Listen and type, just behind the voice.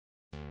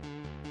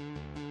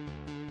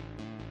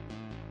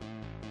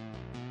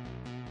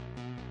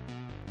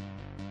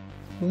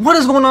What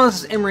is going on?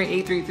 This is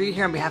Emery833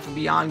 here on behalf of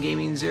Beyond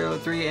Gaming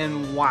 03,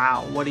 and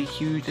wow, what a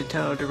huge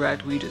Nintendo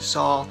Direct we just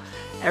saw.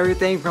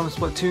 Everything from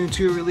Splatoon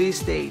 2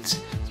 release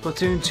dates,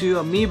 Splatoon 2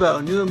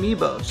 amiibo, new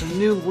amiibo, some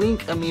new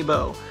Link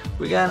amiibo.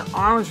 We got an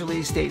ARMS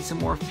release date, some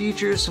more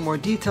features, some more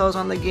details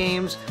on the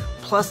games,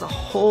 plus a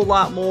whole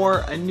lot more,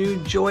 a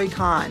new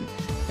Joy-Con,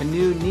 a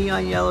new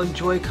neon yellow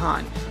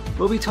Joy-Con.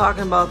 We'll be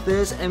talking about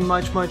this and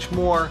much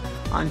more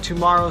on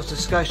tomorrow's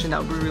discussion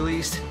that will be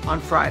released on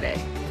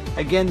Friday.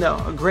 Again though,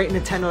 a great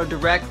Nintendo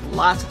Direct,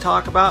 lots to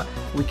talk about.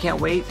 We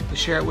can't wait to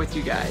share it with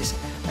you guys.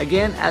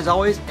 Again, as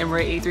always,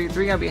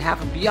 Emery833 on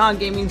behalf of Beyond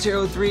Gaming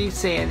 03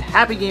 saying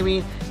happy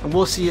gaming, and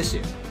we'll see you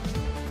soon.